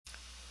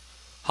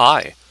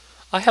Hi,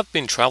 I have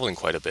been traveling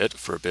quite a bit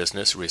for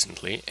business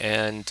recently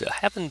and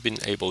haven't been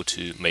able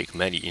to make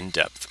many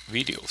in-depth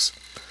videos.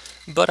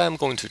 But I'm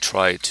going to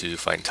try to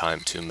find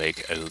time to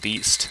make at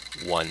least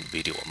one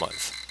video a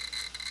month.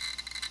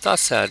 That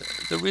said,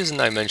 the reason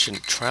I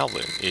mentioned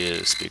traveling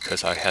is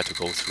because I had to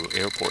go through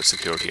airport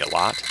security a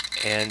lot,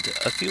 and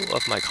a few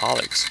of my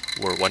colleagues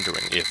were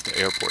wondering if the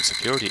airport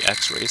security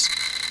x-rays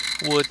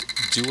would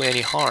do any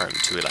harm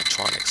to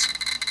electronics,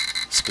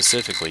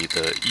 specifically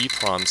the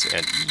EEPROMs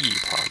and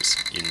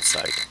EEPROMs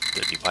inside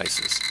the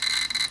devices.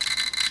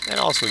 And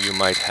also, you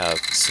might have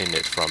seen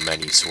it from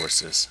many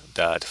sources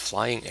that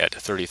flying at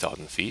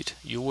 30,000 feet,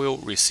 you will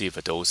receive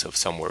a dose of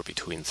somewhere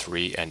between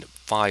 3 and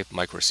 5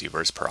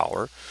 microsieverts per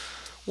hour,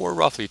 or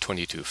roughly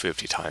 20 to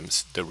 50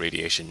 times the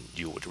radiation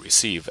you would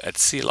receive at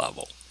sea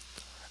level.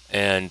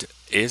 And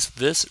is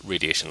this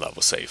radiation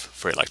level safe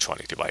for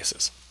electronic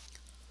devices?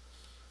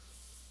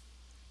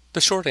 The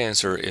short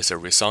answer is a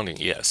resounding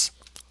yes.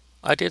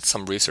 I did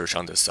some research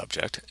on this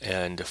subject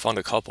and found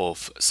a couple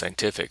of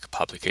scientific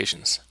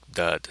publications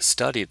that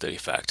studied the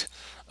effect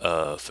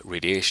of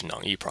radiation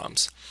on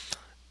EEPROMs,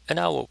 and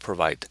I will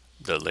provide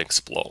the links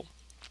below.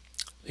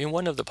 In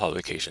one of the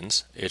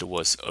publications, it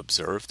was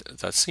observed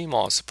that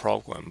CMOS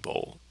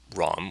programmable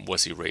ROM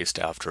was erased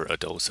after a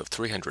dose of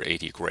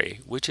 380 gray,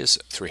 which is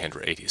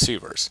 380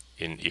 sieverts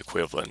in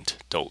equivalent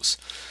dose,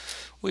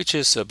 which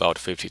is about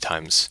 50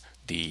 times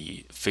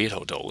the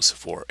fatal dose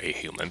for a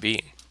human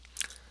being.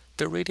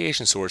 The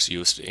radiation source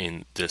used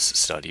in this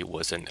study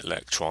was an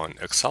electron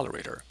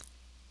accelerator.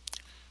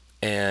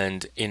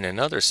 And in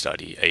another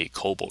study, a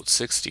cobalt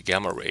 60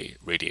 gamma ray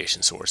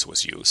radiation source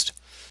was used.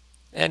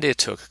 And it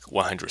took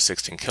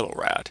 116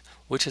 kilorad,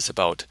 which is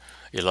about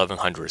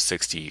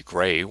 1160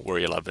 gray or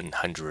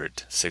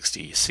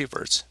 1160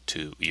 sieverts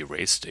to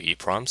erase the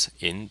EEPROMs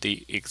in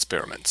the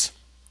experiments.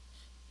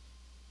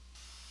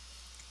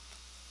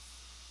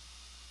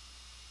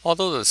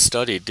 Although the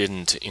study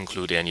didn't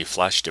include any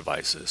flash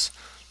devices,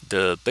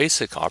 the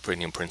basic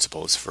operating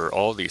principles for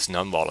all these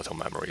non-volatile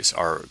memories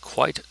are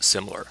quite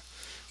similar,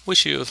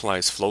 which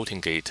utilize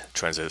floating gate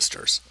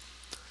transistors.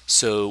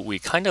 So we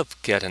kind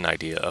of get an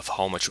idea of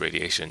how much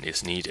radiation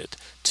is needed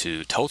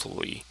to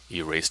totally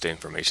erase the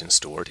information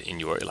stored in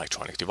your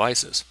electronic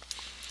devices.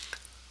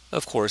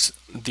 Of course,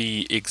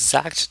 the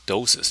exact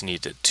doses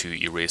needed to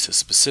erase a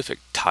specific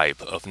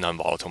type of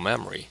non-volatile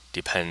memory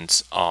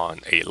depends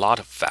on a lot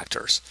of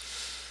factors.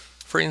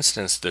 For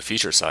instance, the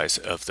feature size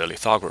of the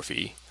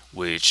lithography,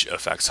 which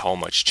affects how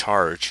much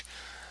charge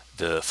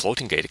the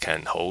floating gate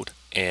can hold,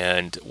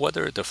 and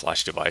whether the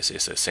flash device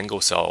is a single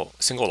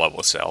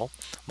level cell,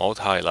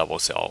 multi-level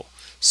cell,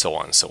 so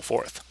on and so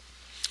forth.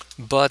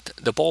 But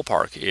the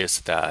ballpark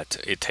is that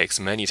it takes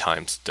many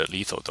times the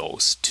lethal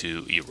dose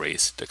to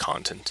erase the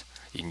content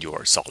in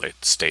your solid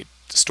state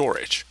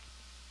storage.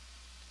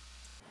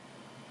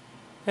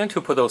 And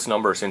to put those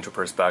numbers into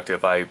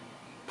perspective, I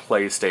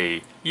placed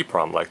a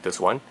EEPROM like this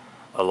one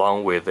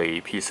along with a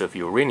piece of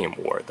uranium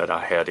ore that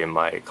I had in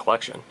my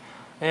collection.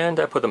 And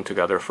I put them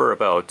together for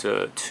about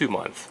 2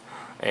 months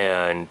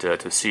and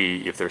to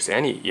see if there's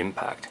any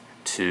impact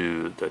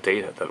to the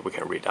data that we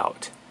can read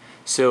out.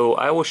 So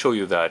I will show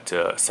you that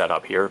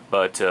setup here,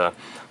 but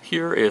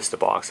here is the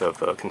box of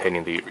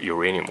containing the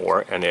uranium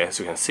ore, and as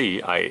you can see,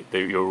 the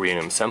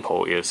uranium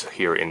sample is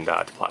here in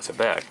that plastic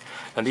bag,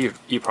 and the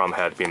EEPROM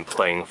had been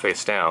playing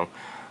face down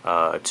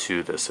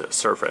to this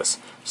surface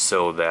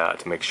so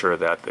that make sure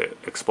that the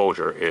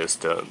exposure is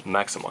the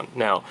maximum.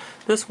 Now,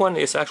 this one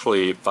is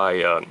actually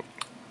by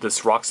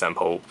this rock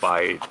sample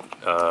by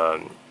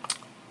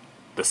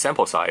the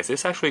sample size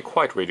is actually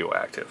quite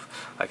radioactive.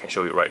 I can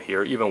show you right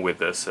here, even with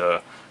this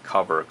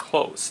cover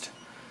closed.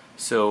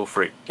 So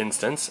for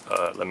instance,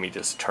 let me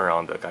just turn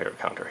on the Geiger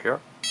counter here.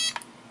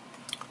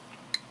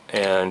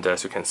 And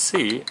as you can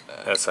see,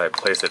 as I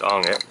place it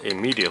on it,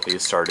 immediately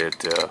started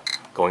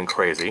going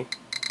crazy.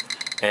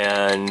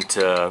 And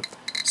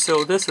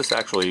so this is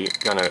actually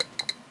gonna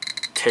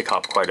take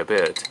up quite a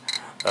bit.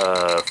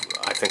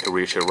 I think it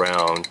reached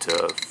around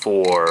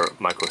 4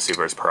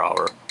 microsieverts per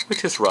hour,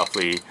 which is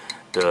roughly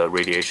the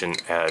radiation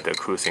at the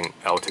cruising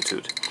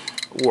altitude,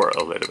 or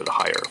a little bit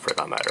higher for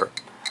that matter.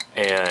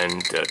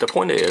 And the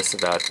point is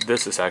that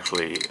this is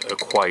actually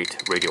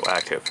quite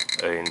radioactive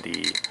in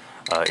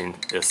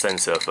the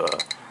sense of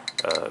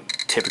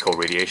typical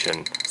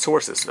radiation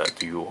sources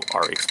that you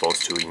are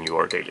exposed to in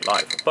your daily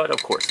life. But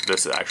of course,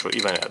 this is actually,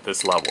 even at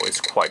this level,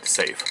 is quite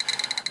safe,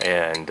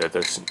 and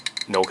there's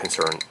no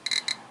concern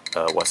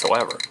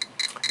whatsoever.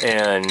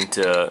 And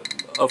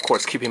of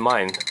course, keep in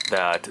mind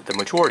that the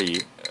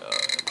majority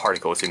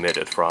particles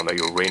emitted from a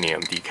uranium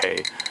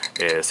decay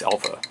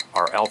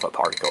are alpha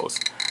particles,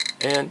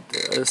 and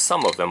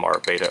some of them are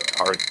beta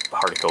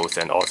particles,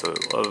 and also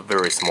a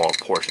very small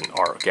portion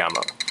are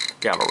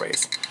gamma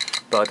rays.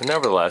 But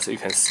nevertheless, you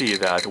can see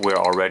that we're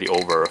already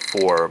over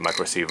 4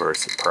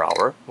 microsieverts per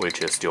hour,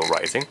 which is still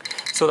rising.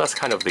 So that's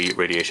kind of the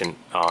radiation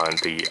on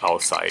the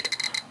outside.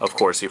 Of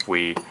course, if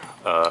we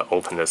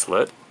open this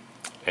lid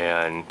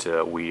and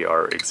we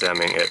are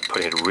examining it,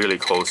 putting it really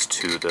close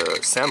to the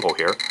sample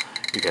here,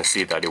 you can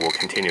see that it will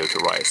continue to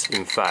rise.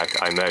 In fact,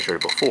 I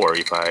measured before,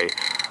 if I,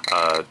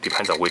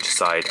 depends on which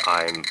side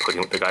I'm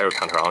putting the gyro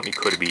counter on, it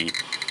could be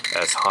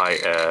as high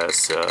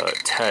as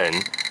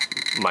 10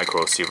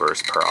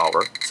 microsieverts per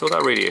hour. So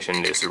that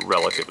radiation is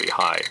relatively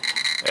high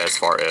as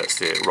far as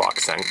the rock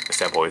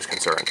sample is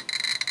concerned.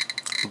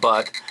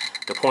 But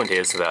the point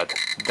is that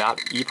that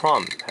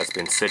EEPROM has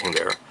been sitting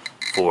there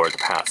for the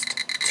past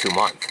 2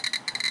 months.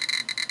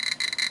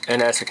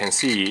 And as you can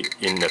see,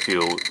 in a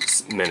few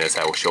minutes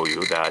I will show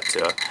you that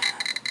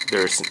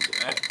there's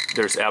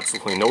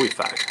absolutely no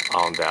effect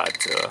on that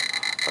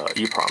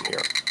EEPROM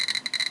here.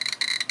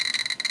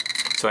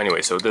 So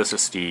anyway, so this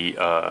is the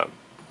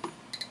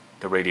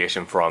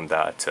radiation from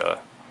that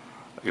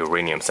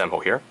uranium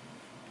sample here.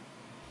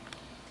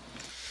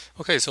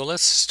 Okay, so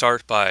let's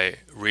start by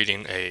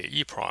reading a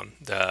EEPROM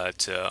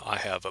that I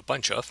have a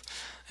bunch of.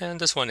 And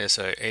this one is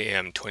a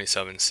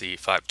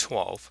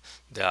AM27C512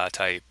 that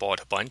I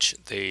bought a bunch.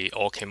 They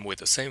all came with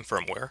the same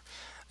firmware.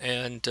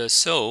 And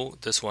so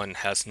this one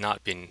has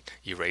not been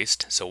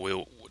erased. So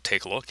we'll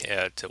take a look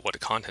at what the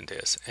content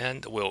is,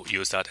 and we'll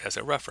use that as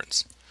a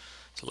reference.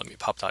 So let me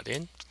pop that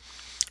in,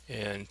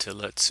 and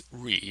let's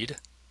read.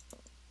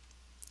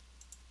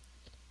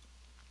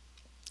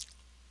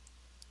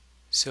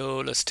 So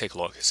let's take a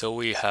look. So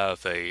we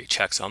have a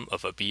checksum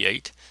of a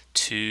B8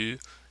 to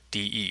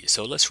DE.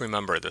 So let's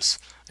remember this,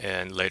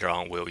 and later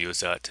on we'll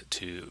use that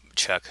to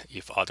check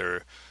if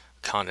other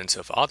contents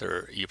of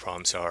other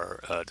EEPROMs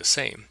are the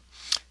same.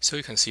 So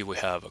you can see we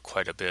have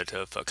quite a bit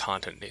of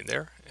content in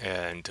there,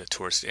 and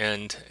towards the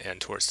end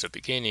and towards the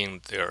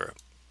beginning there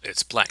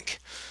it's blank.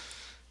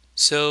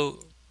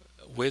 So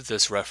with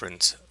this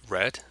reference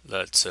red,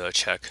 let's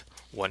check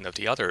one of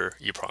the other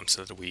EEPROMs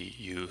that we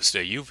use the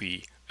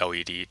UV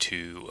LED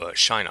to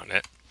shine on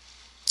it.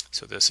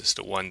 So this is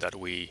the one that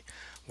we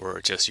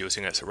were just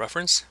using as a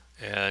reference.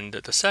 And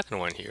the second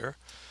one here,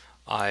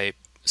 I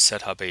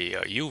set up a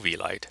UV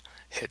light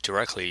hit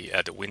directly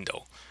at the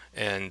window.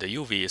 And the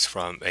UV is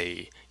from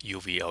a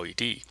UV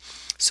LED.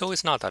 So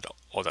it's not that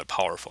all that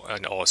powerful.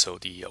 And also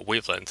the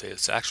wavelength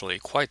is actually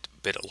quite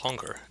a bit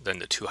longer than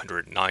the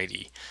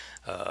 290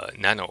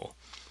 nanometer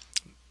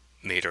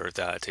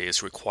that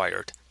is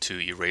required to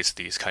erase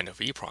these kind of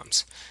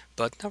EEPROMs.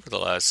 But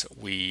nevertheless,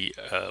 we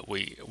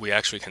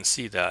actually can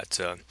see that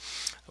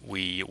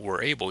we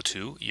were able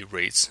to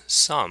erase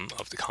some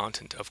of the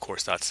content. Of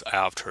course, that's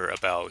after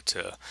about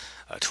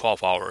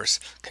 12 hours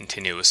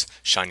continuous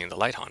shining the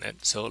light on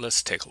it. So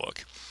let's take a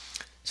look.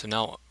 So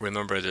now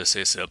remember, this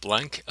is a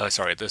blank.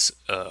 This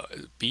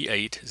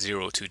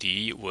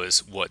B802DE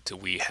was what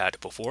we had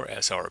before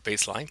as our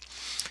baseline.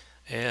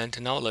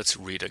 And now let's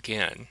read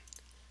again.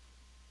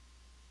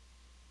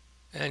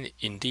 And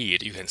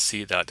indeed, you can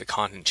see that the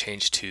content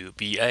changed to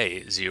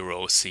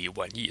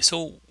BA0C1E,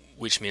 so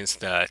which means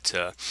that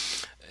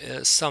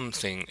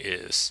something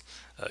is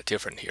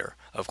different here.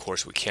 Of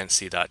course, we can't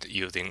see that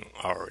using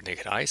our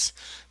naked eyes,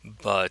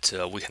 but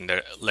we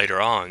can later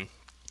on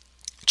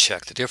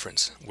check the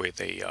difference with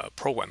a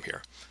program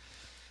here.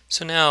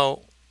 So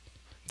now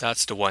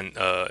that's the one,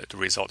 the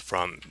result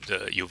from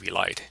the UV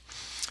light.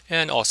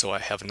 And also I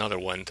have another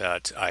one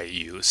that I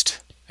used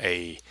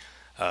a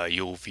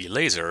UV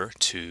laser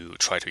to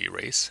try to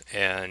erase,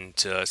 and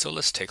so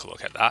let's take a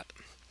look at that.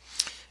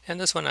 And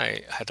this one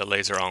I had the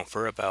laser on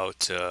for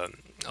about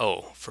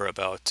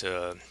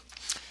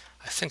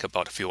I think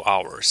about a few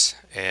hours,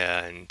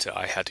 and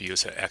I had to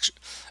use an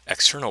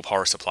external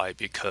power supply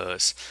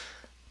because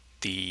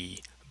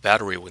the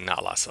battery would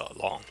not last that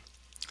long.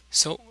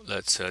 So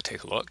let's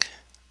take a look,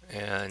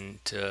 and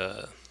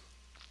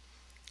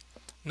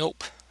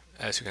nope,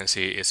 as you can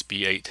see it's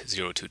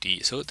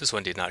B802D, so this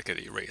one did not get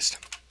erased.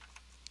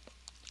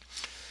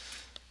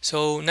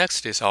 So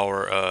next is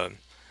our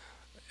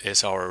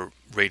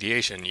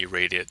radiation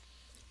irradiated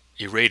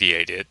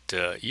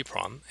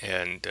EEPROM,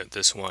 and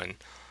this one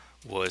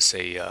was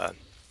a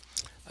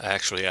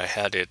actually I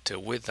had it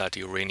with that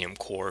uranium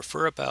core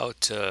for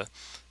about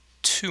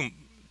two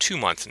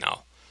months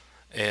now,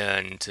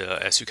 and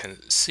as you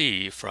can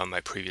see from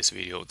my previous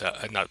video,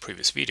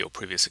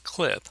 previous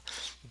clip,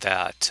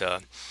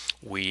 that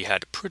we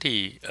had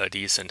pretty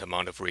decent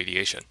amount of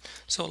radiation.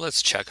 So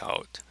let's check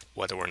out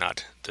whether or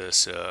not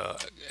this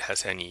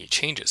has any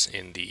changes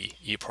in the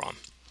EEPROM.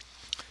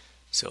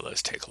 So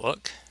let's take a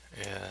look,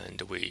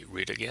 and we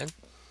read again.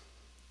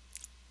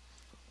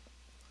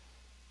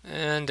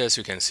 And as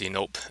you can see,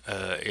 nope,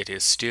 it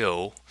is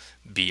still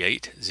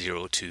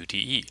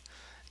B802DE.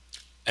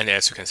 And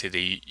as you can see,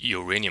 the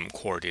uranium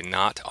core did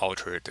not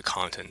alter the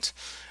content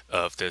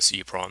of this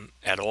EEPROM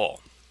at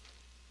all.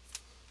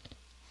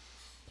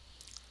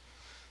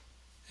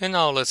 And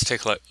now let's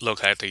take a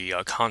look at the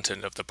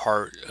content of the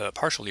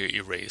partially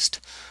erased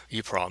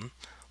EEPROM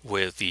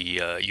with the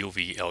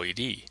UV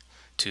LED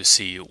to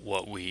see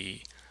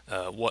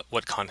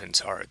what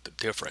contents are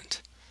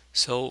different.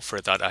 So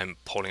for that, I'm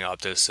pulling out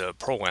this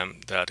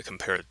program that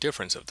compares the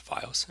difference of the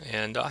files,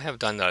 and I have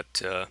done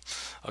that a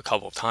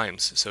couple of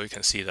times. So you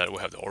can see that we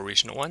have the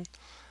original one,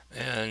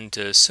 and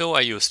so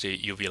I used the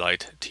UV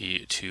light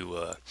to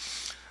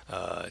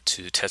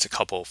to test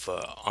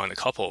on a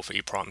couple of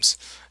EEPROMs,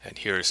 and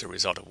here's the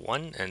result of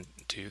one, and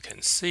you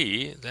can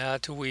see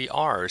that we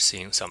are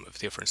seeing some of the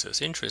differences.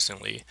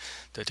 Interestingly,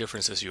 the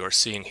differences you are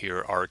seeing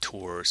here are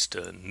towards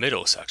the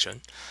middle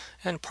section,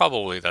 and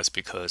probably that's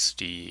because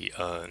the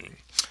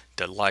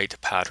light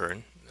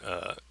pattern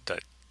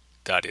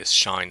that is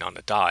shined on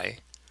the die.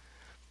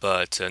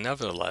 But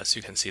nevertheless,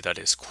 you can see that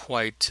it's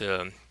quite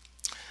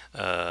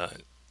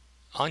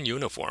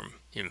ununiform,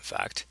 in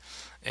fact,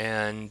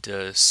 and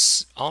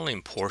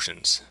only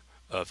portions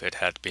of it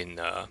had been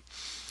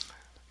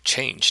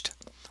changed.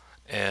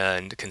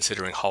 And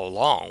considering how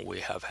long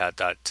we have had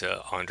that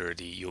under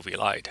the UV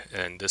light,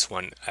 and this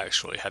one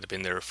actually had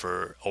been there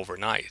for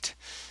overnight.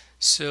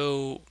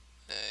 So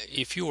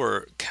if you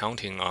were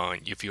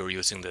if you're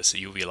using this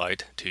UV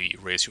light to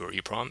erase your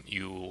EEPROM,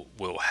 you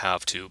will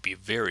have to be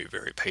very,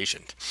 very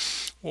patient.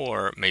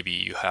 Or maybe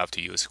you have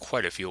to use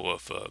quite a few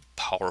of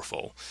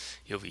powerful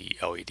UV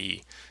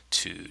LED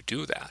to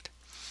do that.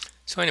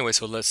 So anyway,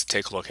 so let's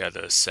take a look at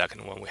the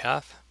second one we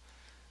have.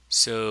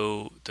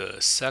 So the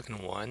second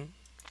one,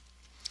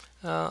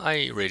 I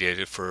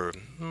irradiated for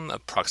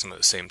approximately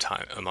the same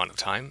amount of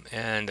time,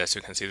 and as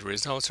you can see, the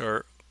results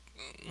are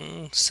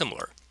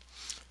similar.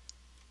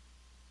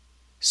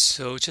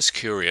 So just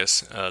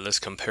curious, let's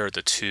compare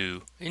the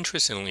two.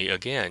 Interestingly,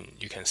 again,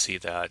 you can see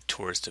that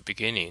towards the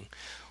beginning,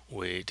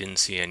 we didn't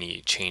see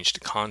any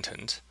changed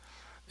content,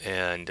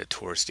 and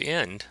towards the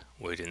end,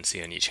 we didn't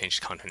see any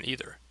changed content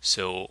either.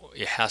 So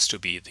it has to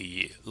be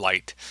the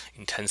light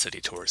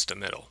intensity towards the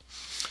middle.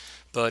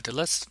 But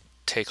let's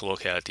take a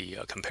look at the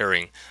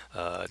comparing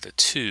the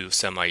two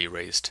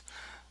semi-erased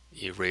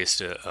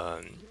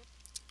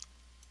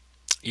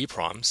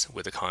EEPROMs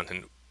with the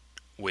content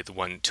with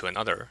one to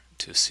another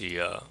to see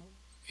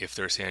if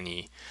there's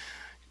any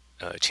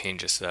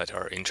changes that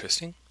are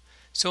interesting.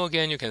 So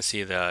again, you can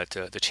see that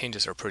the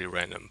changes are pretty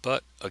random,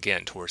 but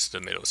again, towards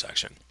the middle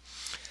section.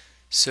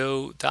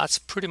 So that's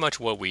pretty much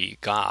what we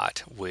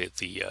got with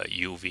the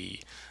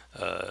UV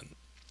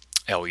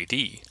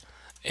LED.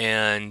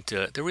 And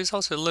the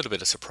results are a little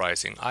bit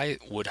surprising. I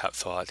would have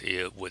thought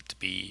it would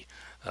be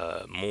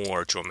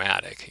more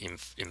dramatic.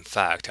 In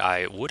fact,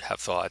 I would have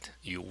thought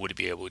you would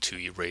be able to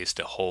erase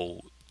the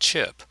whole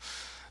chip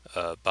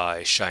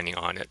by shining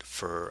on it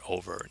for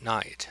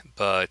overnight.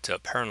 But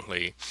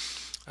apparently,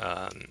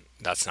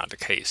 that's not the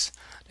case.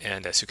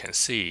 And as you can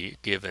see,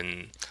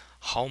 given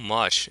how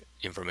much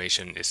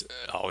information is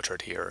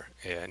altered here,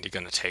 and it's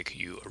going to take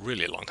you a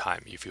really long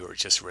time if you're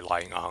just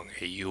relying on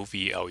a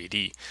UV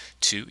LED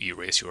to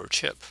erase your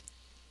chip.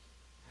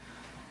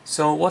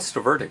 So what's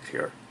the verdict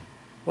here?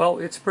 Well,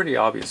 it's pretty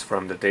obvious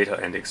from the data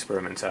and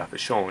experiments I've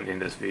shown in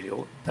this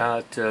video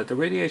that the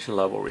radiation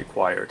level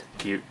required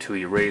to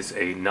erase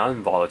a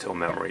non-volatile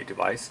memory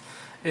device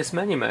is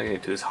many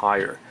magnitudes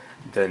higher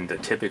than the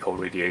typical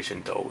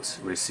radiation dose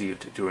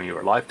received during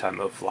your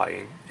lifetime of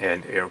flying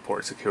and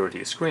airport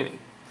security screening.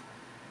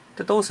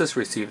 The doses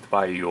received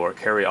by your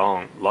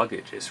carry-on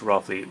luggage is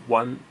roughly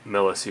 1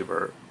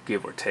 millisievert,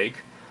 give or take,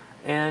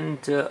 and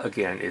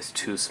again is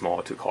too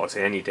small to cause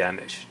any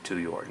damage to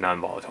your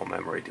non-volatile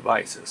memory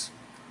devices.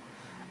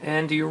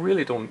 And you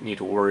really don't need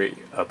to worry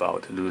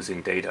about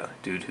losing data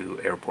due to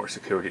airport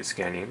security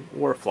scanning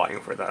or flying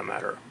for that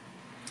matter.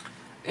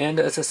 And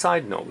as a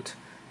side note,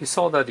 you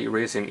saw that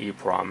erasing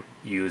EEPROM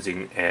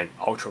using an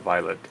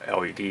ultraviolet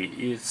LED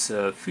is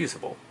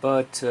feasible,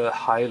 but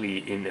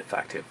highly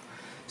ineffective.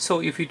 So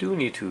if you do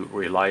need to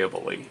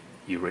reliably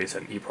erase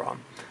an EEPROM,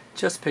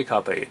 just pick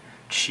up a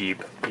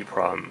cheap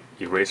EEPROM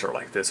eraser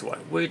like this one,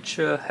 which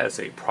has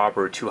a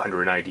proper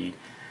 290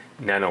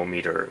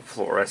 nanometer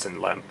fluorescent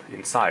lamp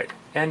inside,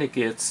 and it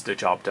gets the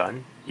job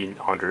done in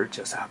under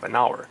just half an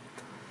hour.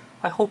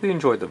 I hope you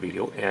enjoyed the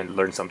video and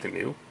learned something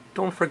new.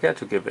 Don't forget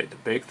to give it a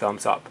big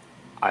thumbs up.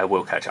 I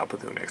will catch up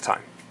with you next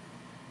time.